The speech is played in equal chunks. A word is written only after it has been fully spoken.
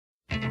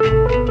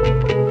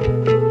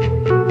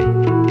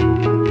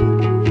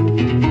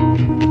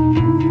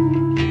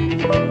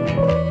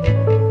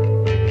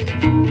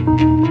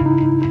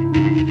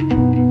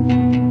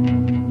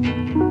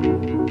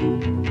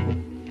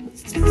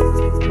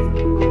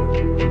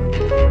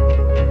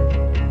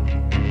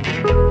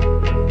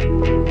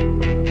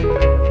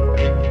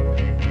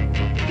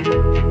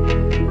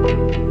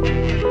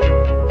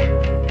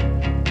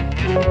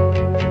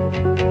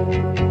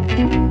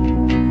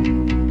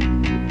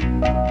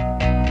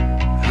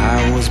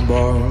I was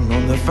born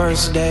on the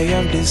first day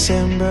of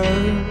December.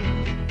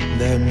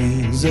 That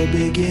means the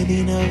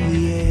beginning of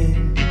the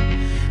end,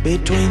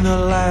 between the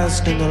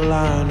last and the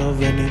line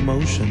of an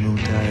emotional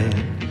tide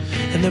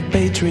and the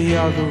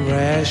patriarchal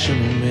rash of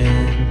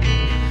men.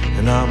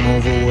 And I'm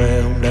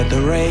overwhelmed at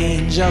the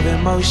range of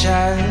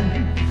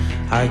emotion.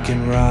 I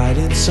can ride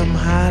in some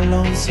high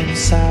lonesome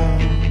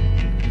sound.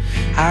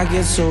 I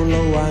get so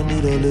low I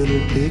need a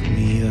little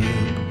pick-me-up.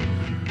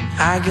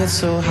 I get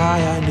so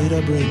high I need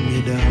to bring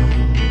me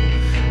down.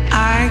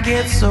 I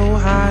get so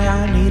high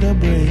I need to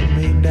bring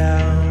me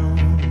down.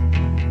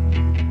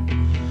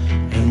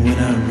 And when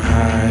I'm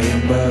high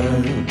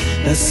above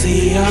the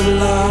sea of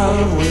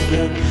love, with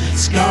the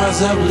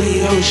stars of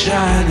Leo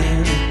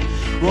shining,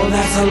 well,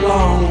 that's a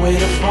long way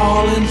to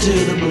fall into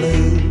the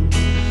blue.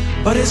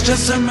 But it's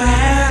just a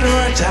matter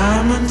of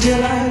time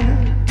until I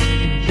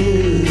do,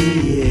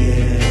 yeah.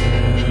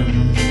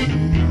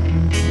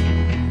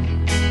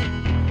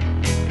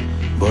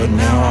 But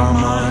now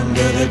I'm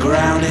under the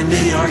ground in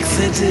New York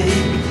City.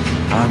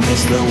 I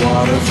miss the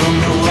water from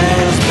the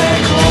wells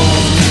back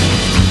home.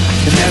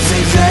 And that's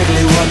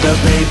exactly what the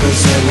paper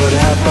said would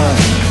happen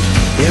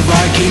if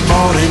I keep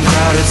on in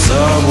crowded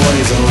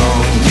subways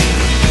alone.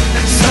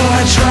 So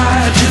I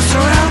tried to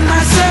surrender